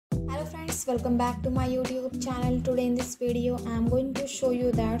friends, welcome back to my YouTube channel. Today in this video I am going to show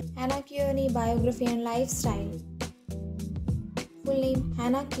you that Hannah Kearney biography and lifestyle. Full name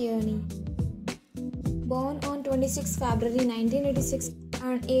Hannah Kearney. Born on 26 February 1986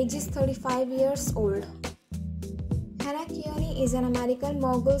 and age is 35 years old. Hannah Kearney is an American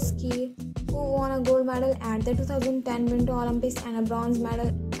mogul skier who won a gold medal at the 2010 Winter Olympics and a bronze medal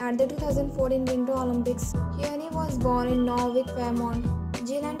at the 2014 Winter Olympics. Kearney was born in Norwich, Vermont.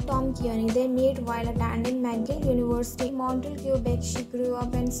 Jill and Tom Kearney, they met while attending McGill University in Montreal, Quebec. She grew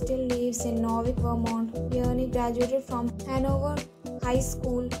up and still lives in Norwich, Vermont. Kearney graduated from Hanover High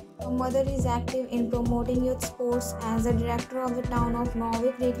School. Her mother is active in promoting youth sports as the director of the town of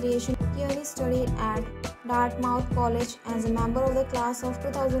Norwich Recreation. Kearney studied at Dartmouth College as a member of the class of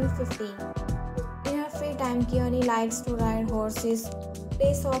 2015. In her free time, Kearney likes to ride horses,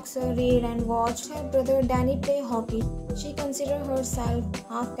 play soccer, read and watch her brother Danny play hockey. She considers herself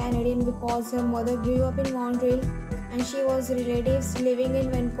half Canadian because her mother grew up in Montreal and she was relatives living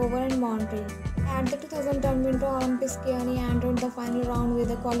in Vancouver and Montreal. At the 2010 Winter Olympics, Kearney entered the final round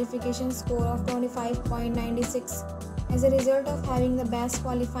with a qualification score of 25.96. As a result of having the best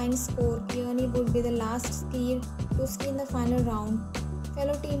qualifying score, Kearney would be the last skier to ski in the final round.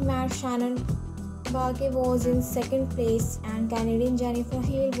 Fellow teammate Shannon Barke was in second place and Canadian Jennifer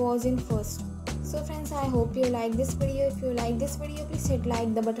Hill was in first. So friends, I hope you like this video. If you like this video, please hit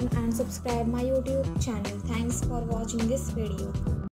like the button and subscribe my YouTube channel. Thanks for watching this video.